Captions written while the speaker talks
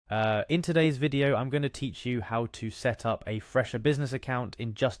In today's video, I'm going to teach you how to set up a Fresha business account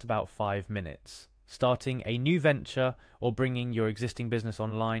in just about 5 minutes. Starting a new venture or bringing your existing business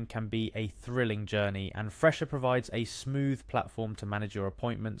online can be a thrilling journey, and Fresha provides a smooth platform to manage your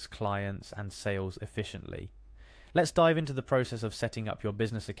appointments, clients, and sales efficiently. Let's dive into the process of setting up your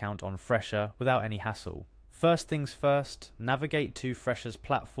business account on Fresha without any hassle. First things first, navigate to Fresha's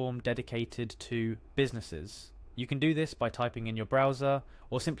platform dedicated to businesses. You can do this by typing in your browser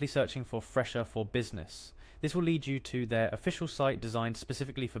or simply searching for Fresha for Business. This will lead you to their official site designed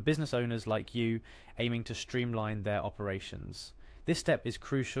specifically for business owners like you, aiming to streamline their operations. This step is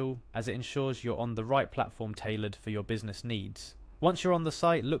crucial as it ensures you're on the right platform tailored for your business needs. Once you're on the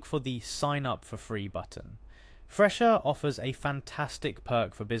site, look for the Sign Up for Free button. Fresha offers a fantastic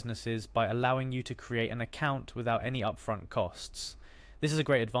perk for businesses by allowing you to create an account without any upfront costs. This is a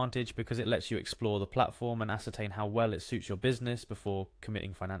great advantage because it lets you explore the platform and ascertain how well it suits your business before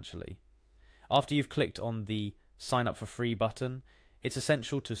committing financially. After you've clicked on the Sign Up for Free button, it's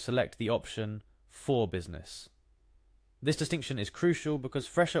essential to select the option For Business. This distinction is crucial because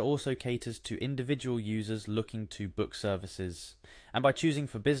Fresha also caters to individual users looking to book services, and by choosing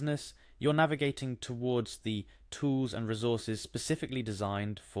For Business, you're navigating towards the tools and resources specifically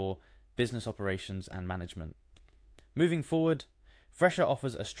designed for business operations and management. Moving forward, Fresha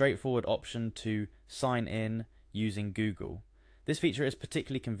offers a straightforward option to sign in using Google. This feature is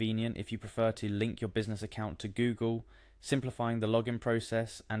particularly convenient if you prefer to link your business account to Google, simplifying the login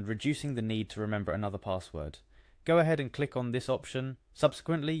process and reducing the need to remember another password. Go ahead and click on this option.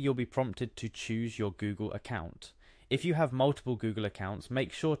 Subsequently, you'll be prompted to choose your Google account. If you have multiple Google accounts,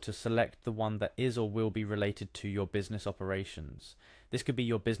 make sure to select the one that is or will be related to your business operations. This could be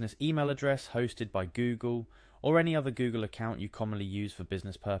your business email address hosted by Google, or any other Google account you commonly use for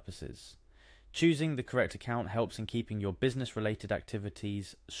business purposes. Choosing the correct account helps in keeping your business-related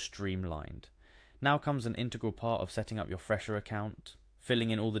activities streamlined. Now comes an integral part of setting up your Fresha account,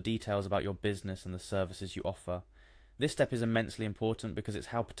 filling in all the details about your business and the services you offer. This step is immensely important because it's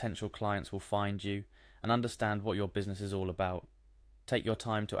how potential clients will find you and understand what your business is all about. Take your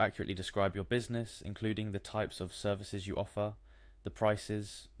time to accurately describe your business, including the types of services you offer, the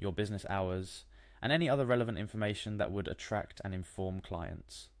prices, your business hours, and any other relevant information that would attract and inform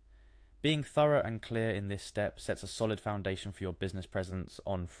clients. Being thorough and clear in this step sets a solid foundation for your business presence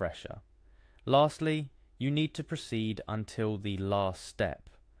on Fresha. Lastly, you need to proceed until the last step,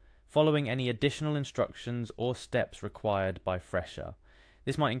 following any additional instructions or steps required by Fresha.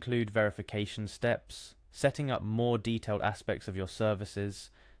 This might include verification steps, setting up more detailed aspects of your services,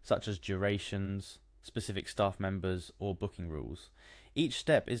 such as durations, specific staff members, or booking rules. Each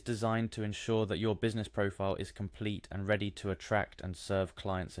step is designed to ensure that your business profile is complete and ready to attract and serve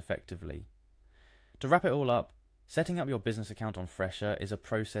clients effectively. To wrap it all up, setting up your business account on Fresha is a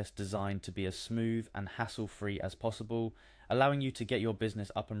process designed to be as smooth and hassle-free as possible, allowing you to get your business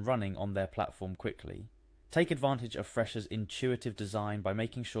up and running on their platform quickly. Take advantage of Fresha's intuitive design by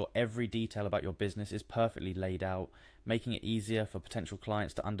making sure every detail about your business is perfectly laid out, making it easier for potential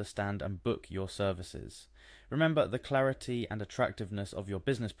clients to understand and book your services. Remember, the clarity and attractiveness of your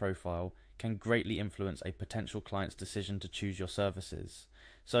business profile can greatly influence a potential client's decision to choose your services.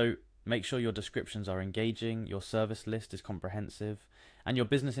 So, make sure your descriptions are engaging, your service list is comprehensive, and your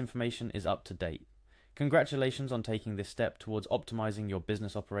business information is up to date. Congratulations on taking this step towards optimizing your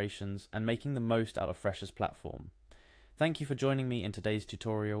business operations and making the most out of Fresha's platform. Thank you for joining me in today's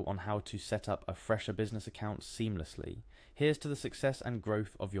tutorial on how to set up a Fresha business account seamlessly. Here's to the success and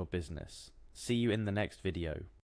growth of your business. See you in the next video.